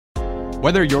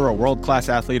Whether you're a world-class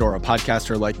athlete or a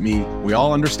podcaster like me, we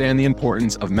all understand the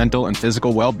importance of mental and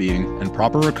physical well-being and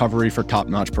proper recovery for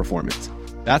top-notch performance.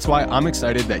 That's why I'm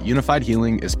excited that Unified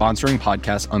Healing is sponsoring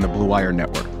podcasts on the Blue Wire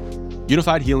Network.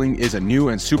 Unified Healing is a new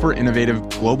and super innovative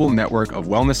global network of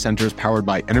wellness centers powered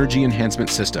by Energy Enhancement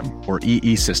System, or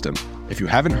EE System. If you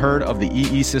haven't heard of the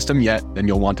EE System yet, then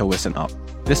you'll want to listen up.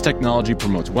 This technology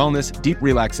promotes wellness, deep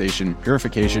relaxation,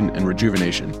 purification, and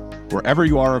rejuvenation. Wherever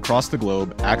you are across the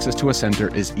globe, access to a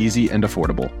center is easy and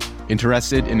affordable.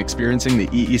 Interested in experiencing the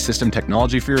EE System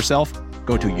technology for yourself?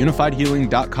 Go to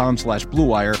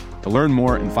unifiedhealing.com/bluewire to learn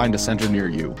more and find a center near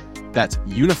you. That's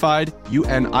unified,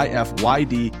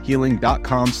 UNIFYD,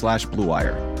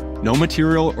 healing.com/bluewire. No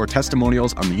material or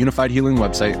testimonials on the Unified Healing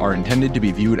website are intended to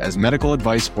be viewed as medical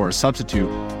advice or a substitute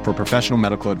for professional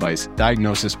medical advice,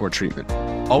 diagnosis, or treatment.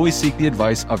 Always seek the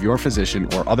advice of your physician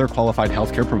or other qualified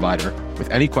healthcare provider with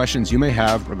any questions you may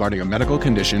have regarding a medical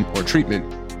condition or treatment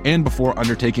and before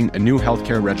undertaking a new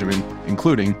healthcare regimen,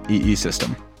 including EE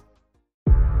System.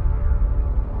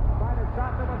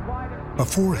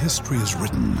 Before history is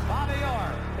written,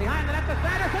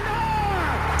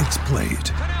 it's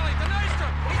played.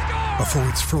 Before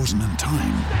it's frozen in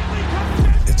time,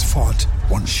 it's fought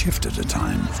one shift at a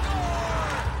time.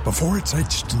 Before it's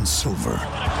etched in silver,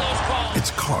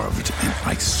 it's carved in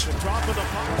ice.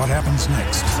 What happens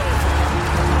next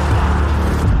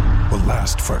will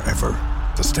last forever.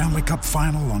 The Stanley Cup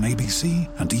Final on ABC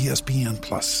and ESPN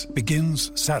Plus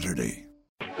begins Saturday.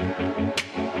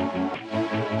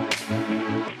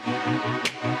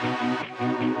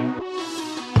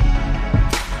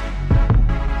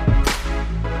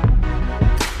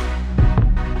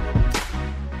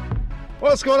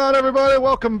 What's going on, everybody?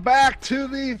 Welcome back to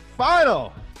the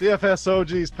final DFS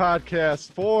OGs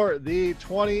podcast for the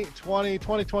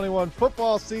 2020-2021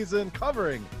 football season,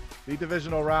 covering the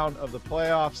divisional round of the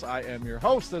playoffs. I am your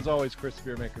host, as always, Chris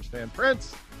Beermakers Fan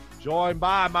Prince, joined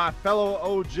by my fellow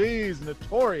OGs,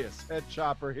 Notorious Head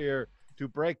Chopper, here to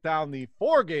break down the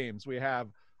 4 games we have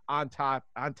on tap,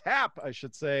 I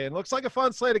should say. And looks like a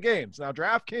fun slate of games. Now,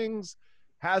 DraftKings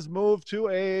has moved to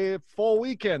a full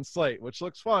weekend slate, which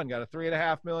looks fun. Got a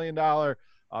 $3.5 million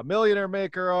millionaire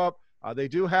maker up. They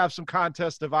do have some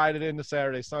contests divided into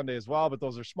Saturday, Sunday as well, but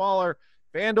those are smaller.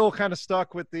 FanDuel kind of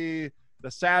stuck with the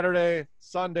Saturday,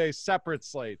 Sunday separate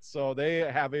slate. So they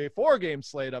have a 4-game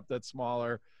slate up that's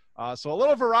smaller. So a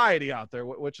little variety out there,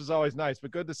 which is always nice, but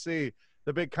good to see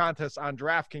the big contest on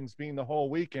DraftKings being the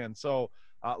whole weekend. So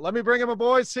let me bring in my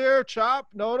boys here. Chop,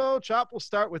 Noto. Chop, we'll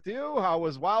start with you. How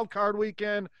was Wild Card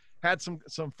Weekend? Had some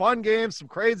fun games, some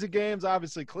crazy games.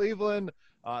 Obviously, Cleveland.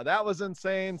 That was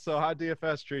insane. So how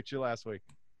DFS treat you last week?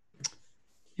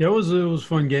 Yeah, it was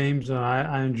fun games.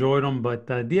 I enjoyed them, but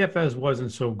DFS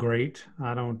wasn't so great.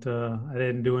 I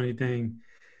didn't do anything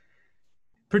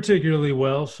particularly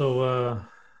well. So,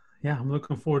 yeah, I'm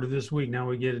looking forward to this week. Now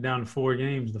we get it down to 4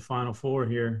 games, the final 4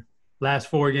 here.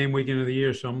 Last 4-game weekend of the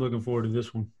year, so I'm looking forward to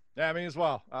this one. Yeah, me as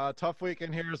well. Tough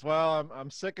weekend here as well. I'm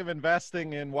sick of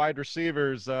investing in wide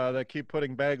receivers that keep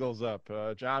putting bagels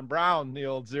up. John Brown, the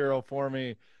old 0 for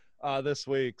me this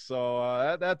week.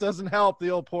 So that doesn't help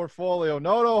the old portfolio.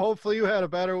 Noto, hopefully you had a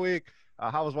better week.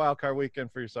 How was Wild Card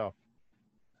Weekend for yourself?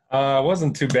 It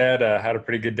wasn't too bad. Had a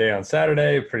pretty good day on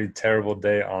Saturday, pretty terrible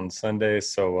day on Sunday.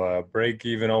 So break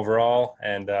even overall.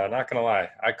 And not going to lie,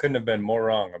 I couldn't have been more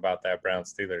wrong about that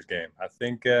Browns-Steelers game. I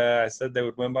think I said they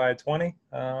would win by 20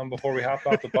 before we hopped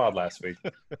off the pod last week.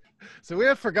 So we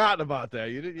had forgotten about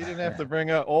that. You didn't have to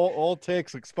bring up old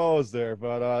takes exposed there.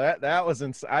 But that was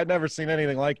I'd never seen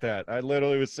anything like that. I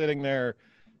literally was sitting there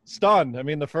stunned. I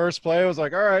mean, the first play was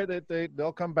like, all right,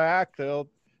 they'll come back.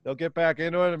 They'll get back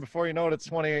into it, and before you know it, it's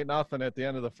 28-0 at the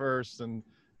end of the first, and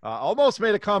almost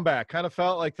made a comeback. Kind of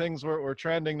felt like things were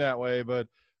trending that way, but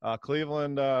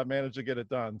Cleveland managed to get it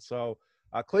done. So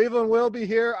Cleveland will be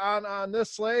here on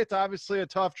this slate. Obviously a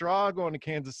tough draw going to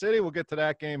Kansas City. We'll get to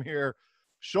that game here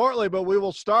shortly, but we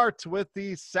will start with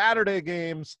the Saturday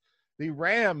games. The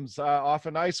Rams off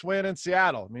a nice win in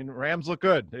Seattle. I mean, Rams look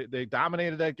good. They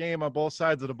dominated that game on both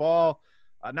sides of the ball.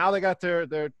 Now they got their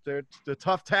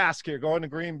tough task here, going to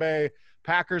Green Bay.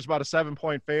 Packers about a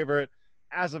 7-point favorite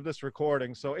as of this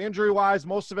recording. So injury-wise,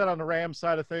 most of it on the Rams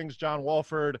side of things. John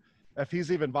Wolford, if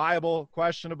he's even viable,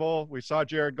 questionable. We saw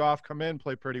Jared Goff come in,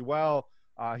 play pretty well.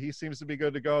 He seems to be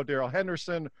good to go. Darrell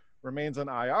Henderson remains on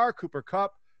IR. Cooper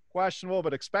Kupp, questionable,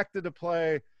 but expected to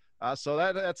play. So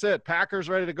that's it. Packers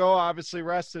ready to go, obviously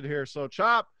rested here. So,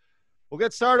 Chop, we'll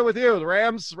get started with you. The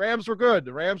Rams were good.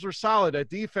 The Rams were solid. At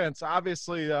defense,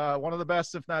 obviously one of the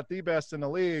best, if not the best in the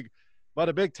league, but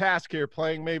a big task here,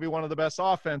 playing maybe one of the best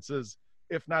offenses,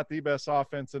 if not the best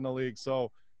offense in the league.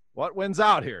 So What wins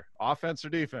out here, offense or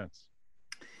defense?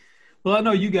 Well, I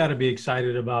know you got to be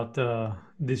excited about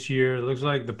this year. It looks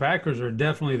like the Packers are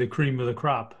definitely the cream of the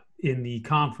crop in the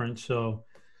conference. So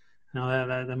now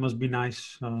that must be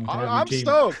nice to have your I'm team.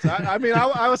 stoked.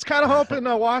 I was kind of hoping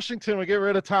Washington would get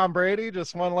rid of Tom Brady,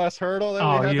 just one less hurdle that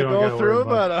we had You to don't go got to worry through.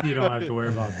 about But you don't have to worry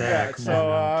about that. yeah, Come so on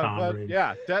now, Tom but Brady.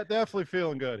 yeah, definitely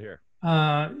feeling good here.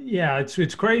 Yeah,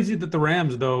 it's crazy that the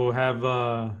Rams though have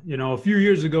a few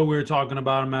years ago we were talking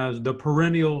about them as the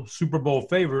perennial Super Bowl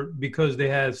favorite because they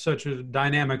had such a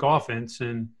dynamic offense,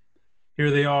 and here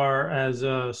they are as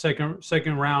a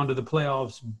second round of the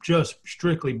playoffs, just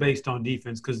strictly based on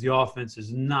defense because the offense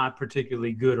is not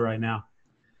particularly good right now,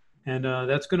 and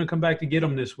that's going to come back to get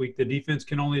them this week. The defense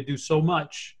can only do so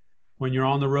much when you're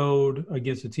on the road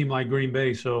against a team like Green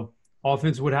Bay, so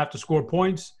offense would have to score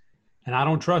points and I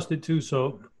don't trust it too.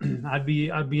 So I'd be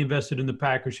invested in the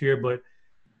Packers here. But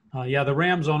yeah, the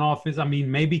Rams on offense. I mean,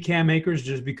 maybe Cam Akers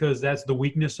just because that's the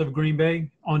weakness of Green Bay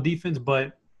on defense.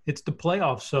 But it's the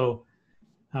playoffs, so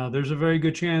there's a very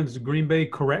good chance Green Bay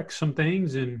corrects some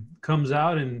things and comes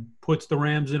out and puts the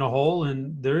Rams in a hole.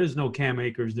 And there is no Cam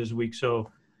Akers this week,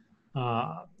 so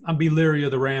I'd be leery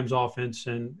of the Rams offense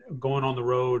and going on the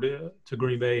road to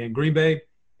Green Bay. And Green Bay,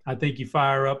 I think you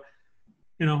fire up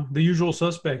the usual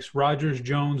suspects, Rodgers,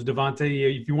 Jones,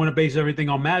 Devontae. If you want to base everything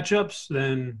on matchups,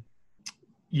 then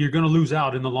you're going to lose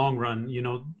out in the long run.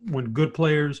 When good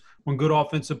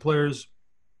offensive players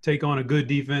take on a good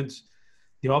defense,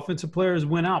 the offensive players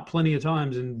win out plenty of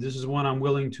times, and this is one I'm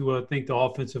willing to think the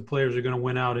offensive players are going to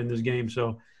win out in this game.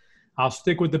 So I'll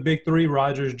stick with the big three,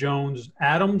 Rodgers, Jones,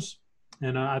 Adams,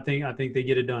 and I think they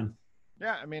get it done.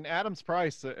 Yeah, I mean, Adams'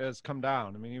 price has come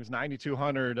down. I mean, he was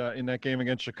 9,200 in that game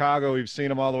against Chicago. We've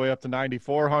seen him all the way up to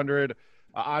 9,400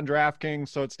 on DraftKings.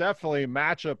 So it's definitely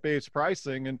matchup-based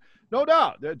pricing. And no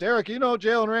doubt, Derek,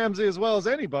 Jalen Ramsey as well as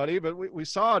anybody, but we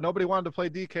saw nobody wanted to play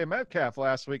DK Metcalf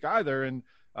last week either, and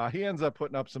he ends up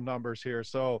putting up some numbers here.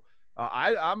 So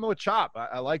I'm with Chop.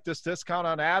 I like this discount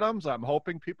on Adams. I'm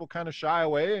hoping people kind of shy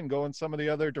away and go in some of the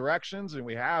other directions, and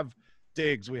we have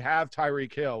Diggs, we have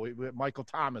Tyreek Hill, we have Michael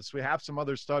Thomas, we have some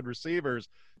other stud receivers.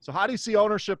 So how do you see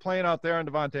ownership playing out there on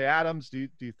Devontae Adams? Do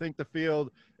you think the field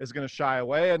is going to shy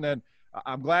away? And then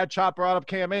I'm glad Chop brought up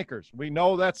Cam Akers. We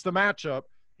know that's the matchup.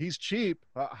 He's cheap.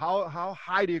 How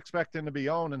high do you expect him to be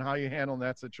owned, and how are you handling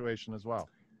that situation as well?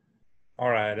 All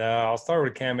right, I'll start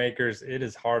with Cam Akers. It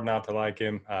is hard not to like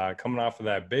him. Coming off of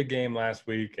that big game last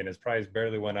week, and his price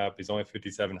barely went up. He's only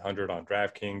 5,700 on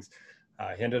DraftKings.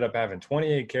 He ended up having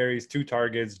 28 carries, 2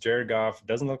 targets. Jared Goff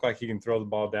doesn't look like he can throw the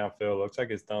ball downfield. Looks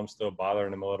like his thumb's still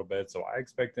bothering him a little bit. So I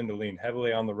expect him to lean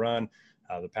heavily on the run.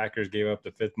 The Packers gave up the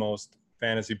 5th most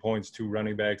fantasy points to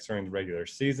running backs during the regular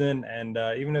season. And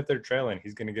even if they're trailing,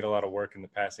 he's going to get a lot of work in the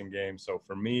passing game. So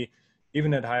for me,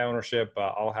 even at high ownership,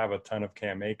 I'll have a ton of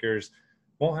Cam Akers.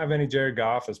 Won't have any Jared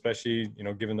Goff, especially,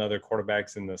 given the other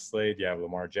quarterbacks in the slate. You have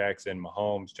Lamar Jackson,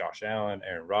 Mahomes, Josh Allen,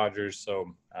 Aaron Rodgers.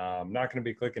 So I'm not going to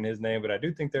be clicking his name, but I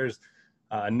do think there's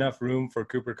enough room for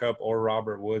Cooper Kupp or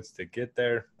Robert Woods to get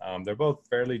there. They're both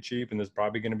fairly cheap, and there's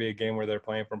probably going to be a game where they're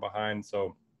playing from behind.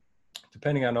 So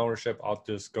depending on ownership, I'll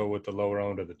just go with the lower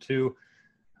owned of the two.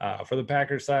 For the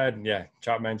Packers side, yeah,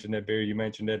 Chop mentioned it, Beer, you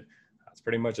mentioned it. It's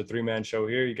pretty much a 3-man show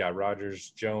here. You got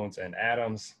Rodgers, Jones, and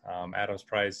Adams. Adams'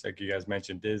 price, like you guys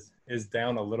mentioned, is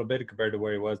down a little bit compared to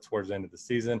where he was towards the end of the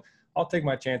season. I'll take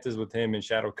my chances with him in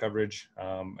shadow coverage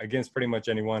against pretty much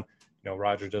anyone.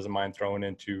 Rodgers doesn't mind throwing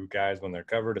into guys when they're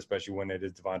covered, especially when it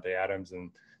is Devontae Adams,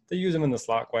 and they use him in the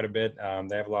slot quite a bit.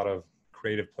 They have a lot of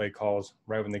creative play calls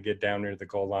right when they get down near the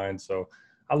goal line. So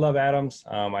I love Adams.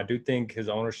 I do think his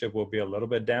ownership will be a little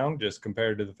bit down just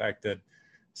compared to the fact that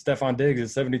Stephon Diggs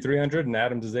is 7,300 and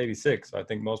Adams is 86. So I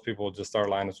think most people will just start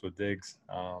lineups with Diggs.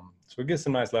 So we get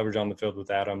some nice leverage on the field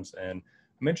with Adams. And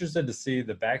I'm interested to see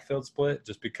the backfield split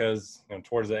just because,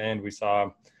 towards the end we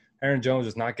saw Aaron Jones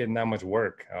is not getting that much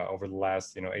work over the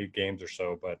last, 8 games or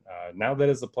so. But now that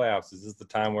it's the playoffs, is this the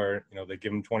time where, they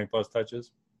give him 20-plus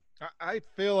touches? I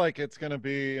feel like it's going to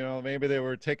be, maybe they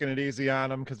were taking it easy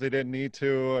on him because they didn't need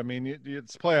to. I mean,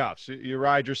 it's playoffs. You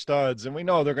ride your studs, and we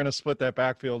know they're going to split that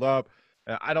backfield up.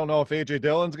 I don't know if A.J.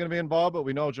 Dillon's going to be involved, but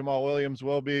we know Jamal Williams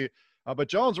will be. But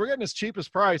Jones, we're getting his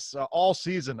cheapest price all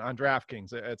season on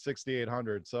DraftKings at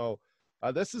 6,800. So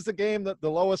this is the game, the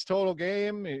lowest total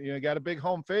game. You got a big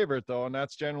home favorite, though, and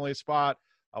that's generally a spot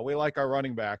we like our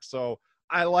running backs. So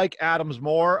I like Adams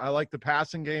more. I like the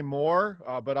passing game more,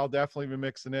 but I'll definitely be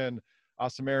mixing in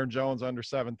some Aaron Jones under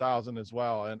 7,000 as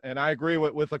well. And I agree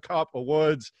with a Kupp, a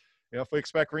Woods. If we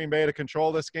expect Green Bay to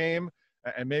control this game,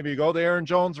 and maybe go the Aaron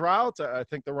Jones route, I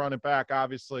think the running back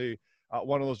obviously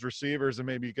one of those receivers and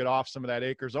maybe get off some of that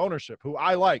Akers ownership, who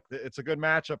I like. It's a good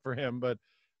matchup for him, but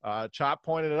Chop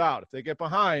pointed it out. If they get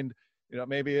behind,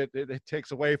 maybe it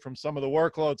takes away from some of the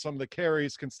workload. Some of the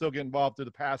carries can still get involved through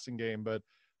the passing game, but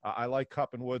I like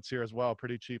Kupp and Woods here as well.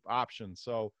 Pretty cheap options.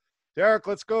 So, Derek,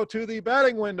 let's go to the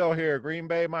betting window here. Green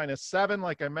Bay -7,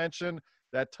 like I mentioned.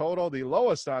 That total, the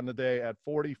lowest on the day at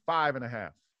 45.5.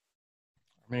 I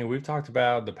mean, we've talked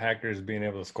about the Packers being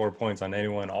able to score points on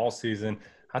anyone all season.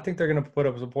 I think they're going to put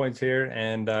up some points here,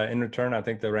 and in return, I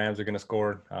think the Rams are going to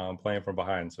score playing from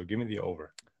behind. So give me the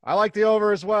over. I like the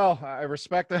over as well. I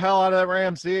respect the hell out of that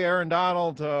Ramsey. Aaron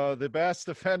Donald, the best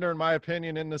defender, in my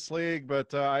opinion, in this league.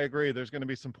 But I agree, there's going to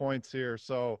be some points here.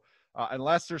 So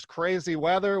unless there's crazy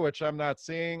weather, which I'm not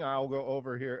seeing, I'll go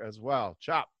over here as well.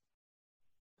 Chop.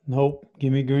 Nope.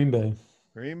 Give me Green Bay.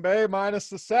 Green Bay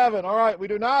 -7. All right, we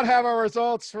do not have our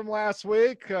results from last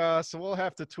week, so we'll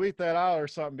have to tweet that out or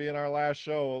something. Being our last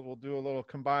show, we'll do a little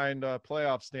combined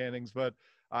playoff standings. But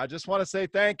I just want to say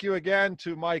thank you again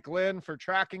to Mike Lynn for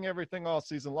tracking everything all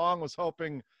season long. Was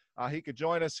hoping he could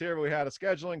join us here, but we had a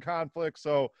scheduling conflict.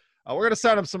 So we're going to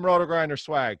send him some Roto Grinder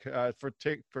swag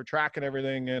for tracking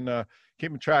everything and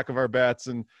keeping track of our bets.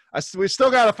 And we still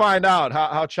got to find out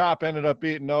how Chop ended up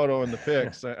beating Noto in the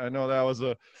picks. I know that was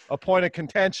a point of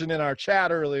contention in our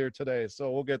chat earlier today, so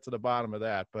we'll get to the bottom of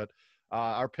that. But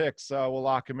our picks, we'll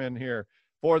lock him in here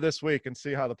for this week and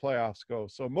see how the playoffs go.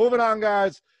 So moving on,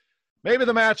 guys. Maybe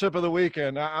the matchup of the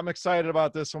weekend. I'm excited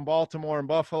about this one. Baltimore and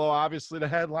Buffalo. Obviously, the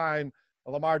headline,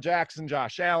 Lamar Jackson,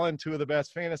 Josh Allen, two of the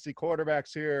best fantasy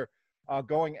quarterbacks here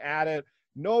going at it.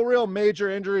 No real major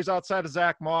injuries outside of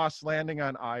Zach Moss landing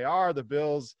on IR. The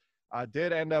Bills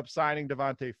did end up signing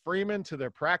Devontae Freeman to their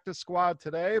practice squad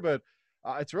today, but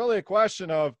it's really a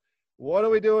question of what do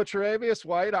we do with Tre'Davious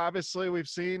White? Obviously, we've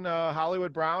seen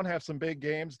Hollywood Brown have some big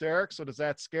games, Derek, so does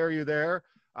that scare you there?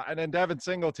 And then Devin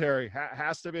Singletary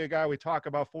has to be a guy we talk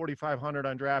about, 4,500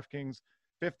 on DraftKings,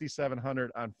 5,700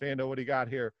 on FanDuel. What do you got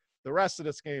here? The rest of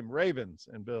this game, Ravens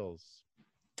and Bills.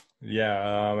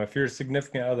 Yeah, if your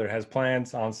significant other has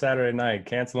plans on Saturday night,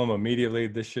 cancel them immediately.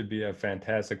 This should be a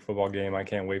fantastic football game. I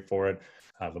can't wait for it.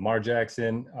 Lamar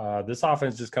Jackson, this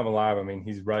offense just come alive. I mean,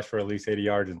 he's rushed for at least 80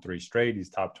 yards in 3 straight. He's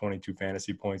top 22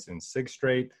 fantasy points in 6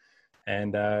 straight.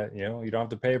 And, you don't have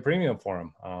to pay a premium for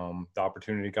him. The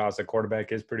opportunity cost at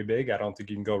quarterback is pretty big. I don't think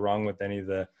you can go wrong with any of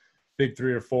the big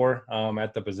 3 or 4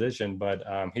 at the position. But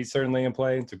he's certainly in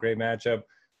play. It's a great matchup.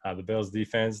 The Bills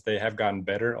defense, they have gotten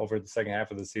better over the second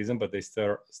half of the season, but they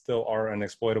still are an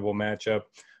exploitable matchup.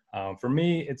 For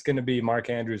me, it's going to be Mark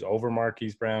Andrews over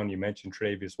Marquise Brown. You mentioned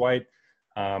Tre'Davious White.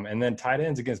 And then tight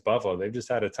ends against Buffalo. They've just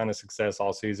had a ton of success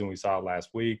all season. We saw it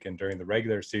last week. And during the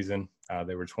regular season,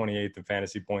 they were 28th in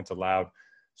fantasy points allowed.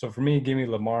 So for me, give me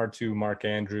Lamar to Mark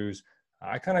Andrews.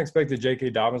 I kind of expected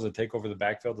J.K. Dobbins to take over the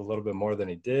backfield a little bit more than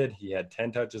he did. He had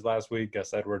 10 touches last week.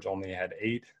 Gus Edwards only had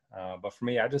 8. But for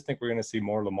me, I just think we're going to see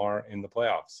more Lamar in the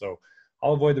playoffs. So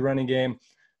I'll avoid the running game.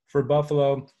 For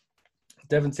Buffalo,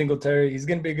 Devin Singletary, he's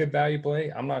going to be a good value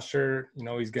play. I'm not sure,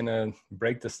 he's going to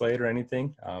break the slate or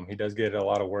anything. He does get a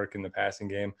lot of work in the passing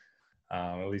game.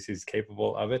 At least he's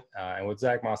capable of it. And with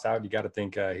Zach Moss out, you got to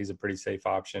think he's a pretty safe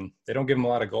option. They don't give him a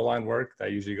lot of goal line work.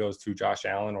 That usually goes to Josh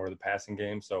Allen or the passing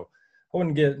game. So I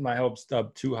wouldn't get my hopes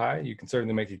up too high. You can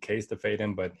certainly make a case to fade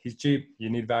him, but he's cheap. You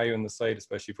need value in the slate,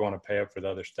 especially if you want to pay up for the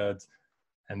other studs.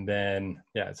 And then,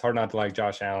 it's hard not to like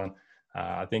Josh Allen.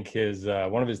 I think his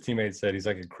one of his teammates said he's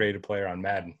like a creative player on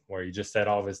Madden, where he just set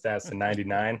all of his stats to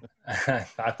 99. I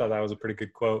thought that was a pretty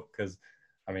good quote because,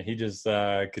 he just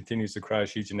continues to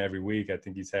crush each and every week. I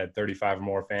think he's had 35 or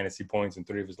more fantasy points in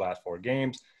 3 of his last 4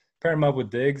 games. Pair him up with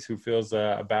Diggs, who feels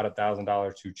about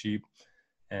 $1,000 too cheap.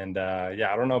 And, I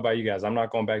don't know about you guys. I'm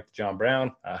not going back to John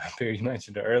Brown. I figured you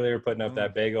mentioned it earlier, putting up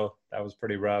that bagel. That was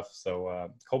pretty rough.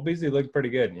 So Cole Beasley looked pretty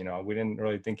good. We didn't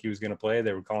really think he was going to play.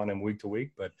 They were calling him week to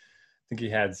week, but I think he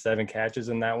had 7 catches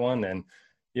in that one. And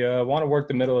you want to work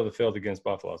the middle of the field against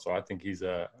Buffalo. So I think he's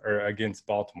or against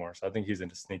Baltimore. So I think he's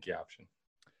a sneaky option.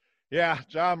 Yeah,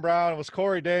 John Brown. It was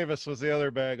Corey Davis was the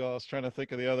other bagel. I was trying to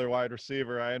think of the other wide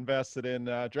receiver I invested in.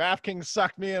 DraftKings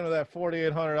sucked me in with that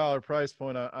 $4,800 price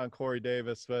point on Corey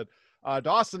Davis. But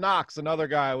Dawson Knox, another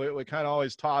guy we kind of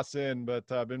always toss in, but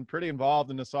been pretty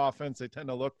involved in this offense. They tend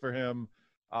to look for him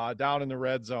down in the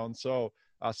red zone. So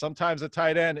sometimes a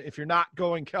tight end, if you're not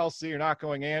going Kelsey, you're not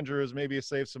going Andrews, maybe you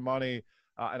save some money,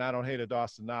 and I don't hate a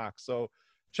Dawson Knox. So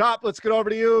Chop, let's get over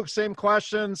to you. Same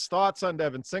questions, thoughts on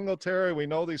Devin Singletary. We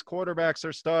know these quarterbacks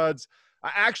are studs.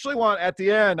 I actually want, at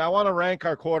the end, I want to rank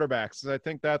our quarterbacks because I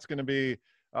think that's going to be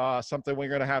something we're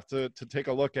going to have to take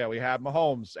a look at. We have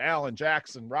Mahomes, Allen,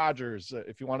 Jackson, Rodgers.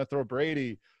 If you want to throw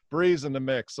Brady Breeze in the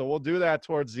mix. So we'll do that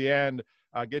towards the end.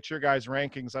 Get your guys'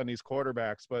 rankings on these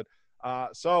quarterbacks. But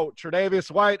so Tre'Davious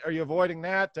White, are you avoiding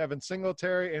that? Devin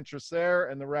Singletary, interest there,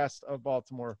 and the rest of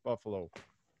Baltimore, Buffalo.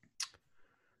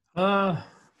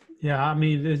 Yeah, I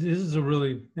mean, this is a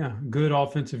really good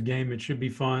offensive game. It should be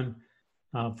fun.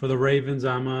 For the Ravens,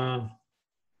 I'm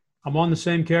on the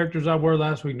same characters I were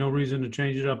last week. No reason to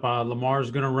change it up.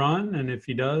 Lamar's going to run, and if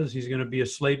he does, he's going to be a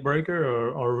slate breaker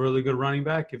or a really good running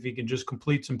back if he can just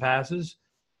complete some passes.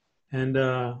 And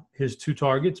his 2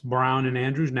 targets, Brown and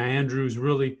Andrews. Now, Andrews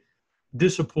really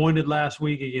disappointed last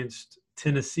week against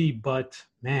Tennessee, but,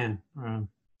 man,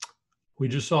 we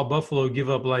just saw Buffalo give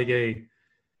up like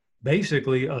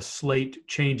basically a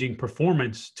slate-changing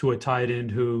performance to a tight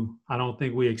end who I don't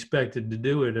think we expected to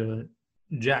do it.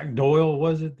 Jack Doyle,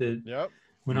 was it, that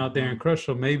went out there and crushed?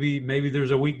 So maybe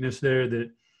there's a weakness there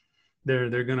that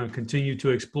they're going to continue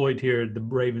to exploit here. The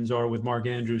Ravens are with Mark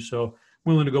Andrews. So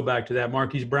willing to go back to that.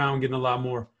 Marquise Brown getting a lot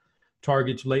more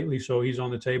targets lately, so he's on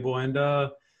the table. And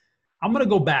I'm going to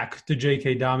go back to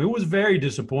J.K. Dobbins. It was very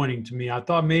disappointing to me. I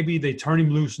thought maybe they turn him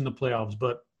loose in the playoffs,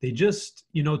 but they just,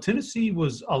 Tennessee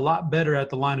was a lot better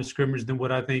at the line of scrimmage than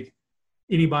what I think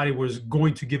anybody was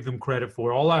going to give them credit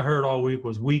for. All I heard all week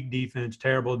was weak defense,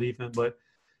 terrible defense, but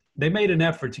they made an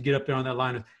effort to get up there on that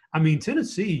line. I mean,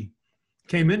 Tennessee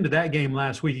came into that game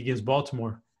last week against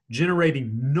Baltimore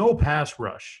generating no pass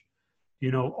rush,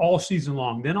 all season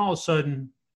long. Then all of a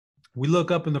sudden we look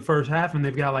up in the first half and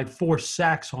they've got like 4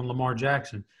 sacks on Lamar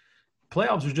Jackson.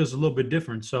 Playoffs are just a little bit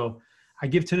different. So I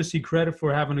give Tennessee credit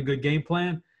for having a good game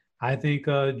plan. I think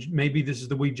maybe this is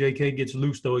the week J.K. gets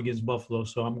loose, though, against Buffalo.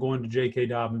 So I'm going to J.K.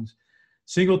 Dobbins.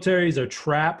 Singletary is a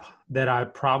trap that I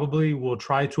probably will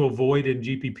try to avoid in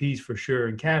GPPs for sure.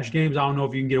 In cash games, I don't know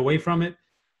if you can get away from it.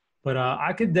 But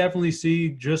I could definitely see,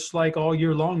 just like all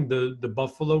year long, the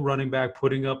Buffalo running back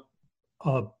putting up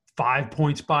a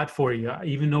 5-point spot for you,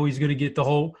 even though he's going to get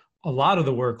a lot of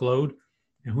the workload.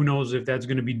 And who knows if that's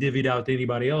going to be divvied out to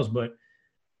anybody else. But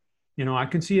I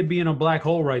can see it being a black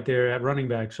hole right there at running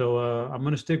back. So I'm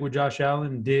going to stick with Josh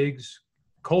Allen, Diggs.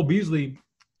 Cole Beasley,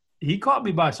 he caught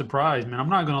me by surprise, man. I'm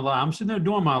not going to lie. I'm sitting there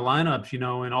doing my lineups,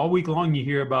 and all week long you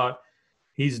hear about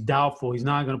he's doubtful, he's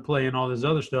not going to play and all this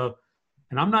other stuff.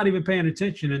 And I'm not even paying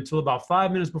attention until about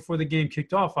 5 minutes before the game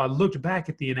kicked off. I looked back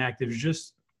at the inactives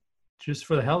just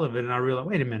for the hell of it, and I realized,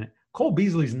 wait a minute, Cole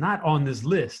Beasley's not on this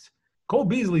list. Cole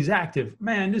Beasley's active.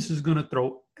 Man, this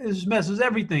messes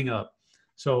everything up.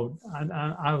 So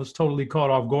I was totally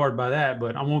caught off guard by that,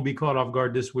 but I won't be caught off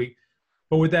guard this week.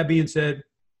 But with that being said,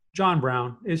 John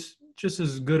Brown is just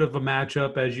as good of a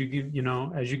matchup as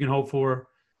you can hope for.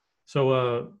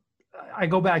 So I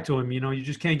go back to him. You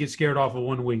just can't get scared off of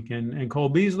 1 week. And Cole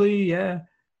Beasley,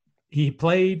 he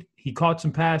played. He caught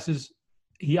some passes.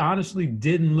 He honestly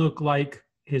didn't look like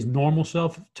his normal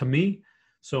self to me.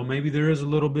 So maybe there is a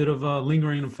little bit of a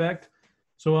lingering effect.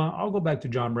 So I'll go back to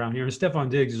John Brown here. And Stephon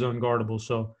Diggs is unguardable,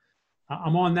 so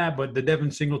I'm on that. But the Devin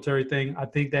Singletary thing, I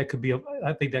think that could be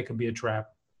a trap.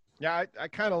 Yeah, I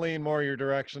kind of lean more your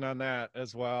direction on that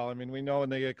as well. I mean, we know when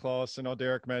they get close. I know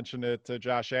Derek mentioned it.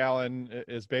 Josh Allen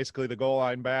is basically the goal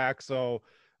line back, so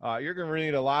you're going to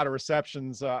need a lot of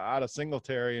receptions out of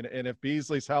Singletary. And if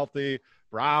Beasley's healthy,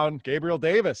 Brown, Gabriel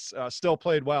Davis still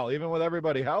played well, even with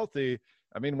everybody healthy.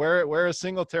 I mean, where is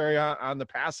Singletary on the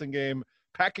passing game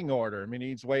pecking order? I mean,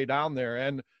 he's way down there.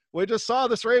 And we just saw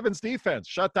this Ravens defense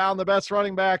shut down the best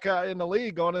running back in the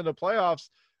league going into the playoffs,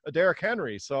 Derrick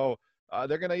Henry. So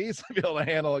they're going to easily be able to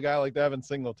handle a guy like Devin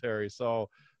Singletary. So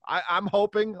I'm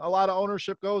hoping a lot of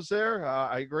ownership goes there.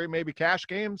 I agree. Maybe cash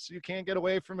games, you can't get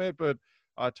away from it, but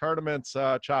tournaments,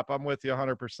 Chop, I'm with you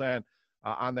 100%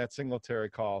 on that Singletary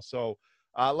call. So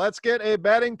let's get a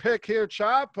betting pick here,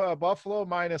 Chop. Buffalo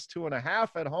 -2.5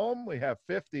 at home. We have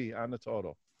 50 on the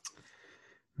total.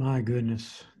 My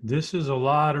goodness, this is a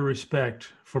lot of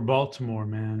respect for Baltimore,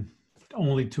 man.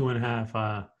 Only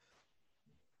 2.5.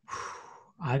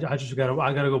 I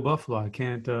gotta go Buffalo. I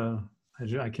can't go.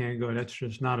 That's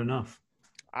just not enough.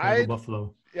 Go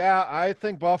Buffalo. Yeah, I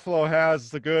think Buffalo has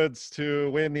the goods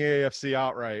to win the AFC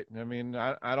outright. I mean,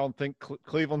 I don't think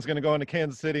Cleveland's going to go into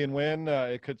Kansas City and win.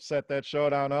 It could set that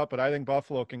showdown up, but I think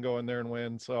Buffalo can go in there and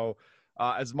win. So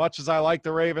as much as I like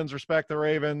the Ravens, respect the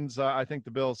Ravens, I think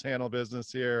the Bills handle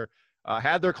business here.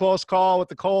 Had their close call with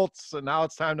the Colts, and now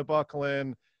it's time to buckle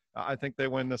in. I think they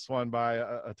win this one by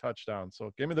a touchdown.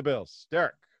 So give me the Bills.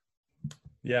 Derek.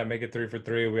 Yeah, make it 3 for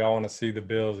 3. We all want to see the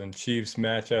Bills and Chiefs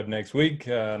match up next week,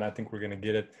 and I think we're going to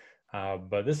get it.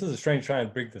 But this is a strange trying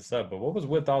to break this up. But what was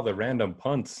with all the random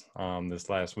punts this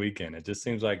last weekend? It just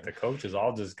seems like the coaches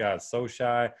all just got so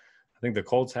shy. I think the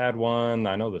Colts had one.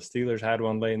 I know the Steelers had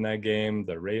one late in that game.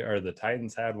 The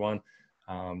Titans had one.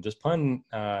 Just punting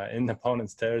in the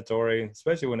opponent's territory,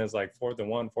 especially when it's like 4th and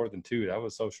 1, 4th and 2. That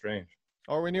was so strange.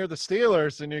 Or when you're the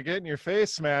Steelers and you're getting your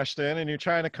face smashed in and you're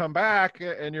trying to come back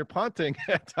and you're punting,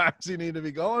 at times you need to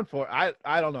be going for it.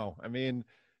 I don't know. I mean,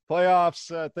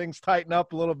 playoffs, things tighten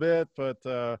up a little bit, but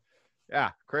yeah,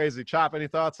 crazy. Chop, any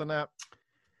thoughts on that?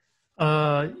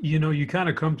 You kind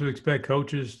of come to expect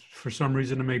coaches for some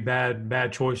reason to make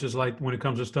bad choices like when it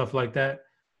comes to stuff like that.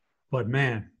 But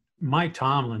man, Mike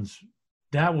Tomlin's,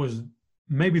 that was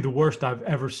maybe the worst I've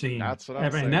ever seen. That's what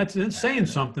I'm saying. And that's saying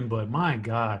something, but my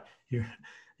God, you're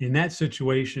in that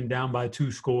situation down by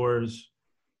 2 scores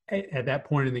at that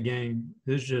point in the game.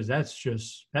 That's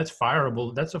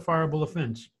fireable. That's a fireable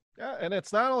offense. Yeah, and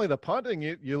it's not only the punting.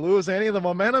 You lose any of the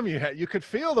momentum you had. You could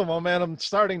feel the momentum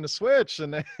starting to switch,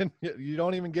 and then you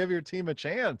don't even give your team a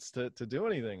chance to do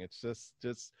anything. It's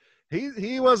just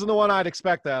he wasn't the one I'd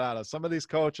expect that out of. Some of these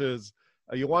coaches,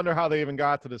 you wonder how they even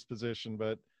got to this position.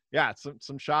 But, yeah,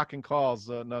 some shocking calls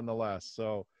nonetheless.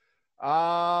 So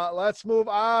let's move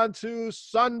on to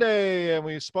Sunday. And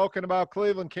we've spoken about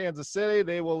Cleveland, Kansas City.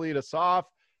 They will lead us off.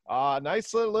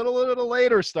 Nice little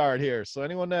later start here. So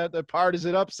anyone that parties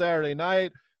it up Saturday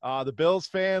night, the Bills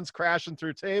fans crashing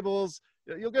through tables,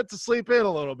 you'll get to sleep in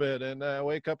a little bit and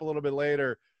wake up a little bit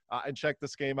later and check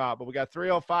this game out. But we got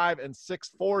 3:05 and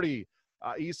 6:40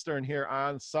 Eastern here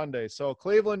on Sunday. So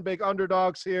Cleveland, big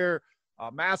underdogs here.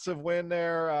 Massive win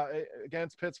there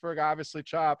against Pittsburgh, obviously,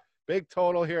 Chop. Big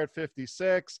total here at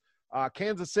 56.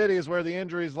 Kansas City is where the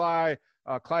injuries lie.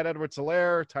 Clyde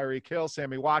Edwards-Helaire, Tyreek Hill,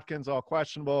 Sammy Watkins, all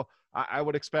questionable. I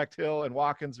would expect Hill and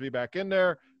Watkins to be back in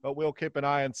there, but we'll keep an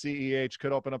eye on CEH.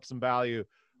 Could open up some value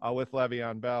with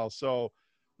Le'Veon Bell. So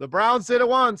the Browns did it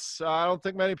once. I don't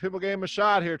think many people gave him a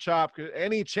shot here, Chop.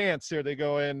 Any chance here they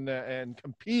go in and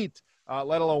compete,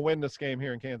 let alone win this game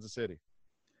here in Kansas City?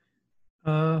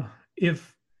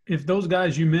 If those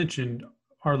guys you mentioned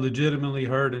are legitimately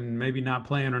hurt and maybe not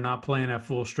playing at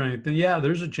full strength, then yeah,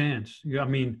 there's a chance. I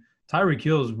mean, Tyreek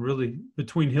Hill is really,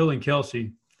 between Hill and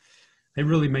Kelsey, they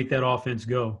really make that offense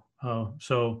go.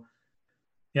 So,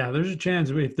 yeah, there's a chance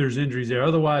if there's injuries there.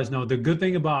 Otherwise, no. The good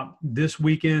thing about this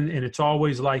weekend, and it's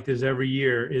always like this every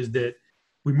year, is that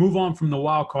we move on from the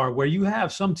wild card where you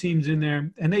have some teams in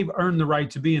there, and they've earned the right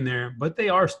to be in there, but they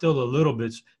are still a little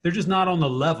bit – they're just not on the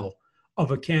level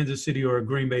of a Kansas City or a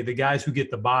Green Bay, the guys who get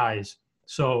the buys.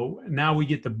 So now we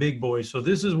get the big boys. So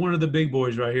this is one of the big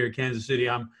boys right here at Kansas City.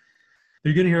 I think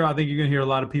you're going to hear a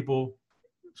lot of people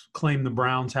claim the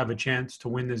Browns have a chance to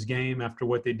win this game after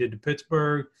what they did to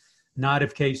Pittsburgh. Not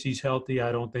if Casey's healthy.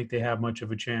 I don't think they have much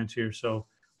of a chance here. So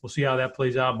we'll see how that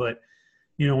plays out. But,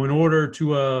 in order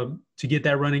to get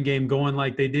that running game going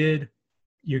like they did,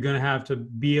 you're going to have to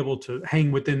be able to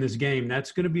hang within this game.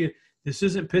 That's going to be this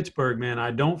isn't Pittsburgh, man.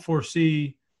 I don't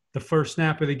foresee the first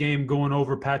snap of the game going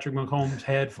over Patrick Mahomes'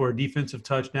 head for a defensive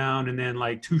touchdown and then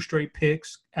like 2 straight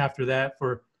picks after that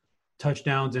for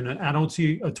touchdowns. And I don't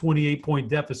see a 28-point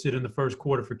deficit in the first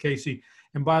quarter for Casey.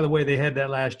 And by the way, they had that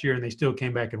last year and they still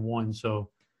came back and won. So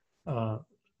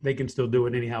they can still do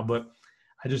it anyhow. But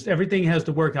everything has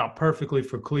to work out perfectly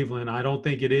for Cleveland. I don't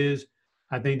think it is.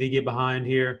 I think they get behind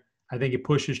here. I think it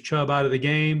pushes Chubb out of the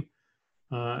game.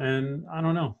 And I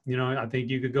don't know. I think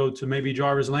you could go to maybe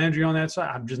Jarvis Landry on that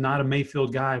side. I'm just not a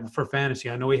Mayfield guy for fantasy.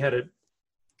 I know he had a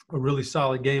really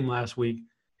solid game last week,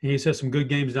 and he's had some good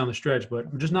games down the stretch, but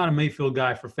I'm just not a Mayfield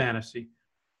guy for fantasy.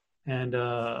 And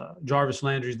Jarvis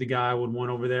Landry's the guy I would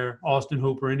want over there. Austin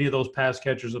Hooper, any of those pass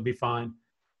catchers will be fine.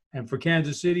 And for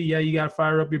Kansas City, yeah, you got to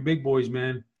fire up your big boys,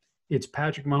 man. It's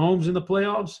Patrick Mahomes in the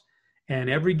playoffs. And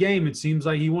every game, it seems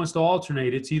like he wants to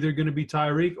alternate. It's either going to be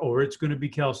Tyreek or it's going to be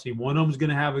Kelsey. One of them is going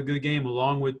to have a good game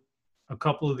along with a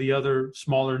couple of the other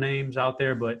smaller names out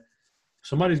there. But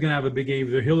somebody's going to have a big game,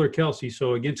 either Hill or Kelsey.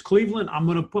 So against Cleveland, I'm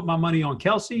going to put my money on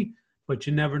Kelsey, but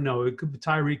you never know.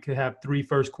 Tyreek could have 3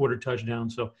 first-quarter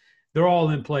touchdowns. So they're all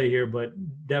in play here, but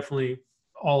definitely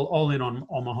all in on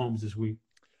Mahomes this week.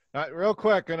 Real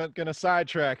quick, gonna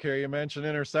sidetrack here. You mentioned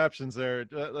interceptions there.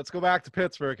 Let's go back to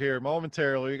Pittsburgh here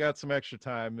momentarily. We got some extra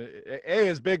time. A,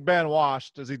 is Big Ben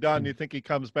washed? Is he done? Do you think he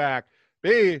comes back?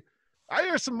 B, I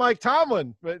hear some Mike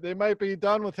Tomlin, but they might be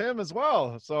done with him as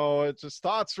well. So it's just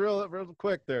thoughts real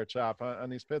quick there, Chop, on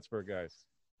these Pittsburgh guys.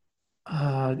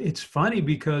 It's funny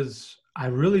because I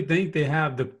really think they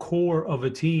have the core of a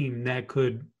team that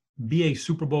could be a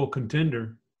Super Bowl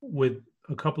contender with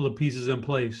a couple of pieces in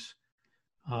place.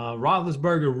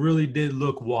 Roethlisberger really did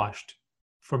look washed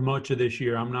for much of this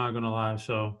year. I'm not going to lie.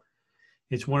 So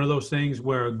it's one of those things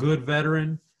where a good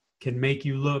veteran can make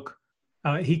you look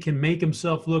He can make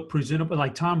himself look presentable.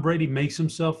 Like Tom Brady makes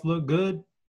himself look good.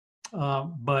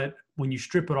 But when you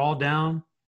strip it all down,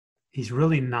 he's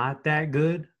really not that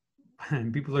good.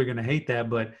 And people are going to hate that.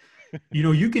 But,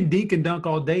 you can dink and dunk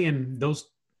all day and those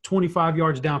 25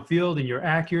 yards downfield and you're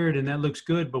accurate and that looks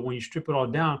good. But when you strip it all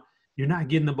down, you're not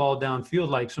getting the ball downfield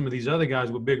like some of these other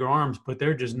guys with bigger arms, but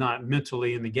they're just not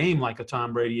mentally in the game like a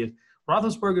Tom Brady is.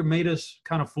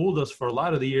 Roethlisberger fooled us for a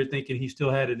lot of the year thinking he still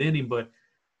had it in him, but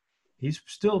he's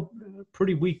still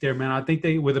pretty weak there, man. I think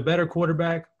with a better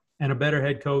quarterback and a better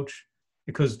head coach,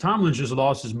 because Tomlin's just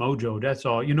lost his mojo. That's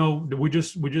all. We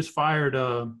just fired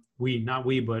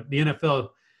but the NFL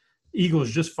Eagles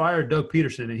just fired Doug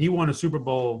Peterson, and he won a Super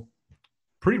Bowl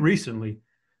pretty recently,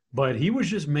 but he was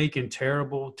just making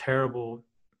terrible, terrible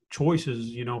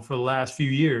choices, for the last few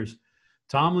years.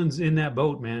 Tomlin's in that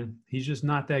boat, man. He's just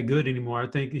not that good anymore. I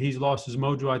think he's lost his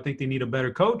mojo. I think they need a better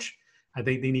coach. I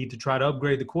think they need to try to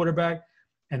upgrade the quarterback,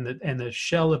 and the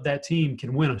shell of that team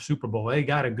can win a Super Bowl. They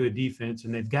got a good defense,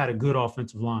 and they've got a good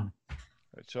offensive line.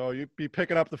 So you'd be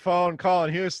picking up the phone,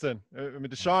 calling Houston. I mean,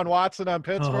 Deshaun Watson on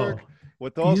Pittsburgh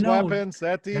with those weapons,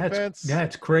 that defense.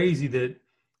 That's crazy to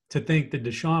think that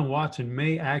Deshaun Watson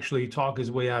may actually talk his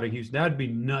way out of Houston. That'd be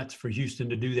nuts for Houston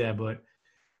to do that, but –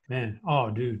 man,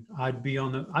 dude, I'd be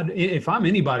if I'm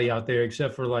anybody out there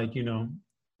except for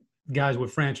guys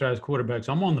with franchise quarterbacks,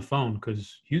 I'm on the phone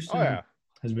because Houston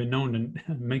has been known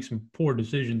to make some poor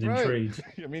decisions in trades.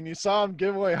 I mean, you saw him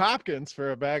give away Hopkins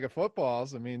for a bag of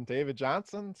footballs. I mean, David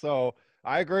Johnson. So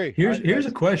I agree. Here's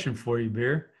a question for you,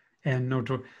 Beer, and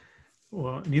Noto.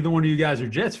 Well, neither one of you guys are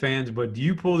Jets fans, but do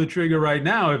you pull the trigger right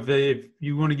now if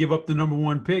you want to give up the number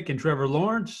 1 pick in Trevor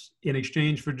Lawrence in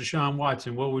exchange for Deshaun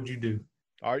Watson? What would you do?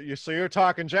 So you're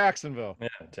talking Jacksonville? Yeah,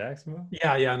 Jacksonville.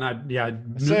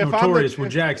 Notorious with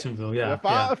Jacksonville. Yeah.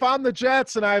 If I'm the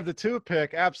Jets and I have the 2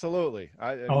 pick, absolutely.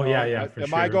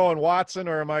 Am I going Watson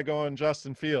or am I going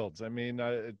Justin Fields? I mean,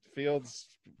 Fields.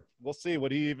 We'll see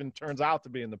what he even turns out to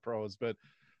be in the pros. But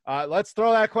let's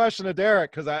throw that question to Derek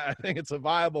because I think it's a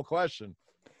viable question.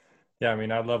 Yeah, I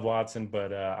mean, I love Watson,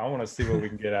 but I want to see what we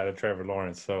can get out of Trevor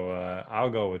Lawrence. So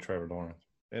I'll go with Trevor Lawrence.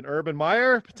 And Urban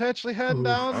Meyer potentially heading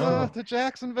down to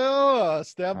Jacksonville,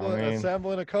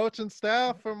 assembling a coaching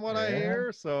staff from what I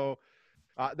hear. So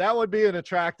that would be an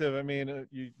attractive. I mean,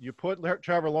 you put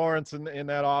Trevor Lawrence in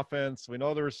that offense. We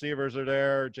know the receivers are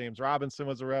there. James Robinson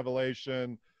was a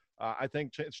revelation. I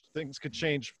think things could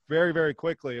change very, very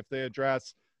quickly if they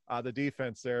address the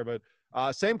defense there. But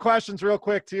same questions real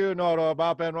quick to you, Noto,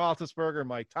 about Ben Roethlisberger,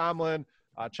 Mike Tomlin.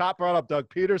 Chop brought up Doug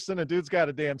Peterson, and dude's got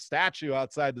a damn statue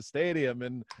outside the stadium,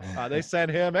 and they sent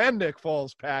him and Nick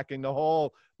Foles packing. The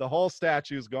whole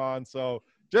statue's gone. So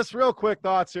just real quick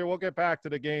thoughts here. We'll get back to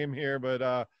the game here,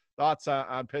 but thoughts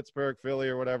on Pittsburgh, Philly,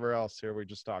 or whatever else here we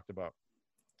just talked about.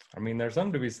 I mean, there's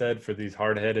something to be said for these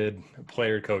hard-headed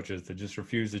player coaches that just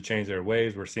refuse to change their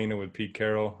ways. We're seeing it with Pete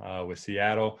Carroll with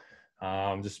Seattle.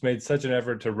 Just made such an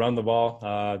effort to run the ball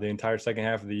the entire second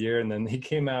half of the year. And then he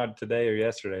came out today or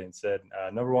yesterday and said,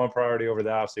 number 1 priority over the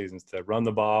offseason is to run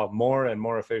the ball more and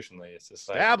more efficiently. It's just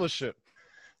like, establish it.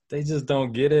 They just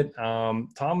don't get it.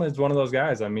 Tomlin is one of those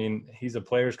guys. I mean, he's a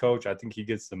player's coach. I think he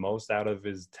gets the most out of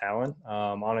his talent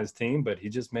on his team, but he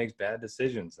just makes bad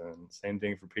decisions. And same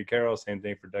thing for Pete Carroll, same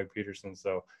thing for Doug Peterson.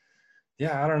 So,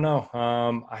 yeah, I don't know.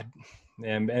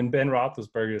 And Ben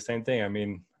Roethlisberger, the same thing. I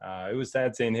mean, it was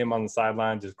sad seeing him on the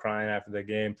sideline just crying after the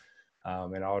game.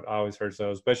 And I always heard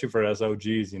so, especially for us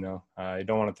OGs, you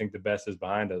don't want to think the best is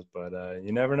behind us, but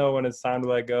you never know when it's time to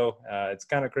let go. It's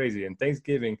kind of crazy. And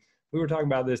Thanksgiving, we were talking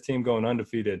about this team going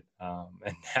undefeated,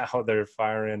 and now they're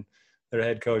firing their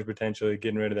head coach, potentially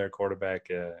getting rid of their quarterback.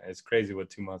 It's crazy what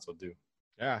 2 months will do.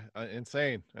 Yeah,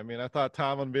 insane. I mean, I thought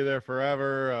Tomlin would be there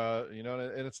forever,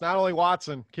 and it's not only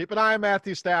Watson. Keep an eye on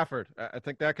Matthew Stafford. I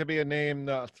think that could be a name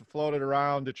floated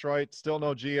around. Detroit, still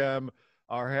no GM,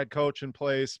 our head coach in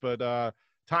place, but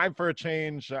time for a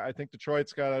change. I think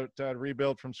Detroit's got to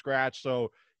rebuild from scratch,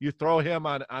 so you throw him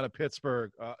on a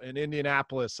Pittsburgh, in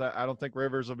Indianapolis. I don't think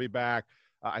Rivers will be back.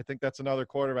 I think that's another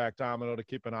quarterback domino to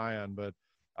keep an eye on, but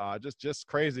just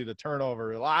crazy to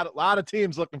turnover. A lot of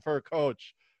teams looking for a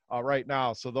coach right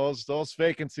now. So those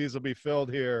vacancies will be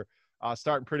filled here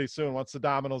starting pretty soon. Once the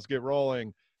dominoes get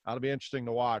rolling, that'll be interesting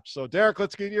to watch. So Derek,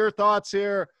 let's get your thoughts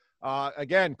here.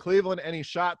 Again, Cleveland, any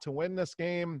shot to win this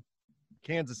game?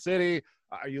 Kansas City,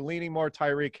 are you leaning more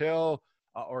Tyreek Hill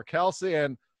or Kelsey?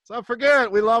 And so don't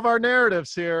forget, we love our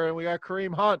narratives here, and we got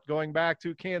Kareem Hunt going back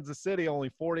to Kansas City, only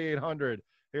 4,800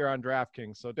 here on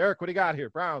DraftKings. So Derek, what do you got here?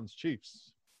 Browns,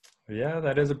 Chiefs. Yeah,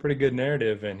 that is a pretty good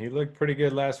narrative, and he looked pretty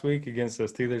good last week against the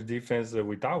Steelers defense that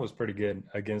we thought was pretty good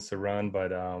against the run.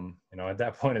 But at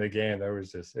that point of the game, it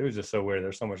was just so weird.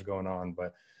 There's so much going on.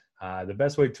 But the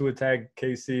best way to attack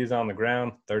KC is on the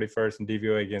ground, 31st in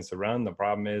DVOA against the run. The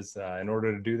problem is, in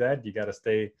order to do that, you got to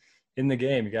stay in the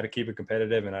game. You got to keep it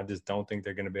competitive, and I just don't think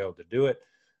they're going to be able to do it.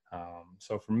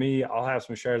 So for me, I'll have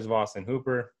some shares of Austin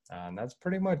Hooper, and that's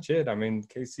pretty much it. I mean,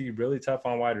 KC really tough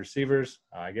on wide receivers.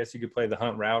 I guess you could play the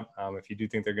Hunt route if you do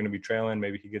think they're going to be trailing.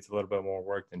 Maybe he gets a little bit more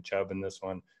work than Chubb in this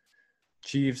one.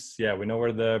 Chiefs, yeah, we know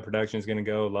where the production is going to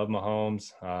go. Love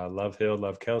Mahomes, love Hill,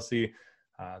 love Kelsey.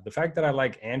 The fact that I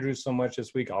like Andrews so much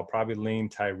this week, I'll probably lean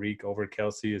Tyreek over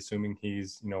Kelsey, assuming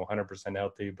he's 100%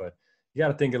 healthy. But you got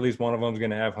to think at least one of them is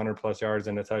going to have 100-plus yards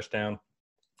and a touchdown.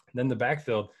 And then the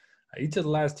backfield. Each of the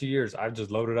last 2 years, I've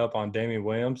just loaded up on Damian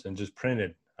Williams and just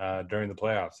printed during the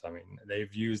playoffs. I mean,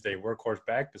 they've used a workhorse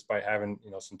back despite having,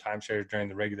 some timeshares during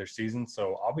the regular season.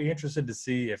 So I'll be interested to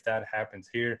see if that happens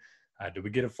here. Do we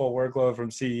get a full workload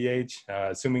from CEH,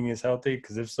 assuming he's healthy?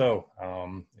 Because if so,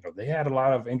 they had a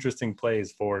lot of interesting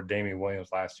plays for Damian Williams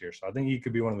last year. So I think he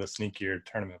could be one of the sneakier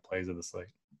tournament plays of the slate.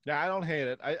 Yeah, I don't hate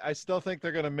it. I still think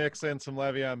they're going to mix in some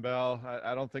Le'Veon Bell.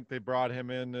 I don't think they brought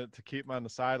him in to keep him on the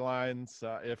sidelines.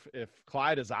 If